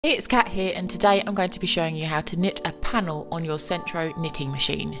It's Kat here, and today I'm going to be showing you how to knit a panel on your Sentro knitting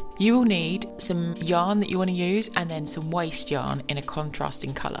machine. You will need some yarn that you want to use and then some waste yarn in a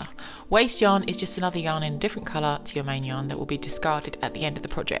contrasting colour. Waste yarn is just another yarn in a different colour to your main yarn that will be discarded at the end of the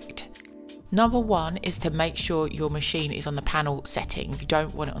project. Number one is to make sure your machine is on the panel setting. You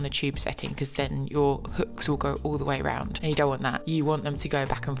don't want it on the tube setting because then your hooks will go all the way around and you don't want that. You want them to go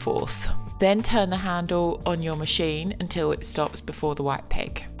back and forth. Then turn the handle on your machine until it stops before the white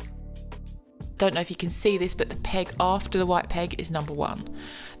peg. Don't know if you can see this, but the peg after the white peg is number one.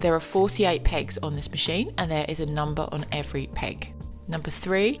 There are 48 pegs on this machine and there is a number on every peg. Number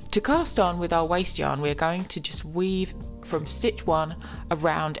three, to cast on with our waste yarn, we're going to just weave from stitch one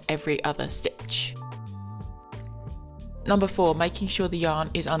around every other stitch. Number four, making sure the yarn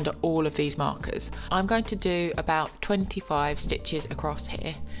is under all of these markers. I'm going to do about 25 stitches across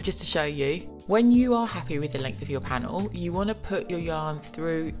here just to show you. When you are happy with the length of your panel, you want to put your yarn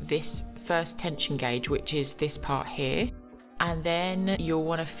through this first tension gauge, which is this part here, and then you'll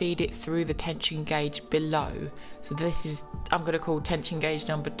want to feed it through the tension gauge below. So this is, I'm going to call tension gauge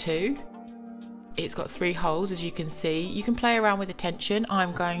number 2. It's got 3 holes, as you can see. You can play around with the tension.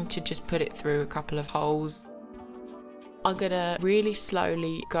 I'm going to just put it through a couple of holes. I'm going to really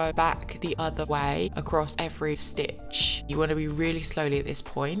slowly go back the other way across every stitch. You want to be really slowly at this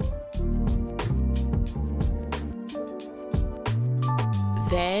point.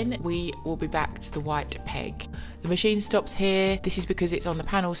 Then we will be back to the white peg. The machine stops here. This is because it's on the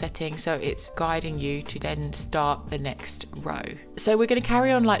panel setting, so it's guiding you to then start the next row. So we're going to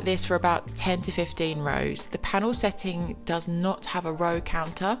carry on like this for about 10 to 15 rows. The panel setting does not have a row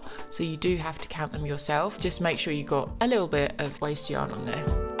counter, so you do have to count them yourself. Just make sure you've got a little bit of waste yarn on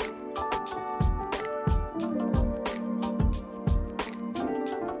there.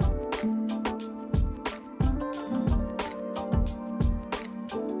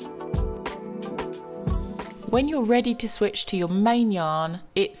 When you're ready to switch to your main yarn,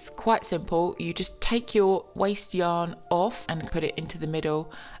 it's quite simple. You just take your waste yarn off and put it into the middle,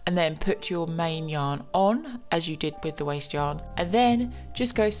 and then put your main yarn on as you did with the waste yarn, and then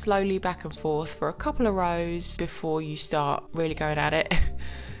just go slowly back and forth for a couple of rows before you start really going at it.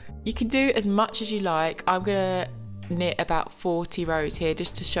 You can do as much as you like. I'm gonna knit about 40 rows here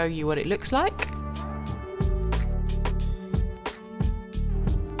just to show you what it looks like.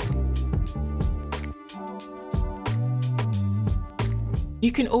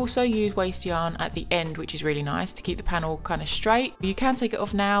 You can also use waste yarn at the end, which is really nice to keep the panel kind of straight. You can take it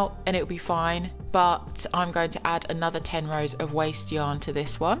off now and it'll be fine, but I'm going to add another 10 rows of waste yarn to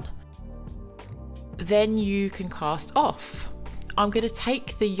this one. Then you can cast off. I'm going to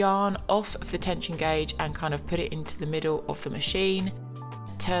take the yarn off of the tension gauge and kind of put it into the middle of the machine.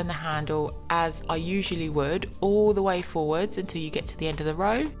 Turn the handle as I usually would all the way forwards until you get to the end of the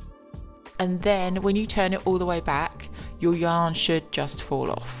row. And then when you turn it all the way back, your yarn should just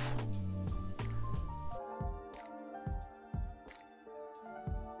fall off.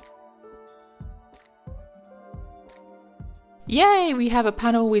 Yay, we have a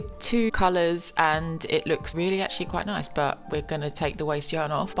panel with 2 colours and it looks really actually quite nice, but we're going to take the waste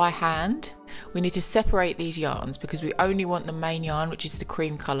yarn off by hand. We need to separate these yarns because we only want the main yarn, which is the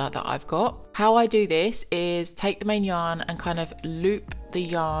cream colour that I've got. How I do this is take the main yarn and kind of loop the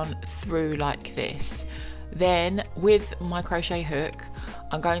yarn through like this. Then with my crochet hook,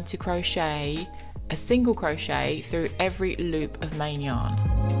 I'm going to crochet a single crochet through every loop of main yarn.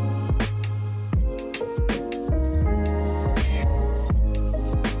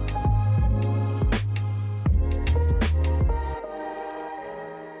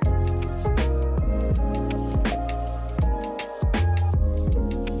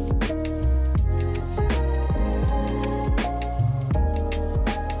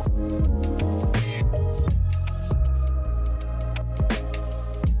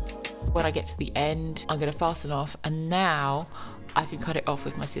 When I get to the end, I'm going to fasten off, and now I can cut it off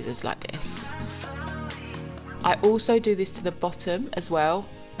with my scissors like this. I also do this to the bottom as well,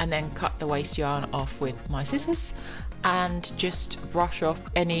 and then cut the waste yarn off with my scissors and just brush off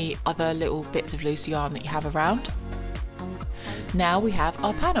any other little bits of loose yarn that you have around. Now we have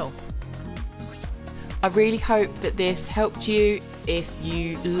our panel. I really hope that this helped you. If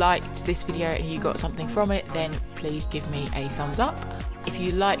you liked this video and you got something from it, then please give me a thumbs up. If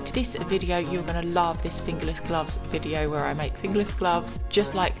you liked this video, you're going to love this fingerless gloves video where I make fingerless gloves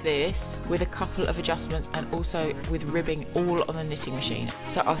just like this with a couple of adjustments and also with ribbing all on the knitting machine.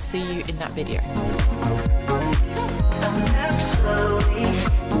 So I'll see you in that video.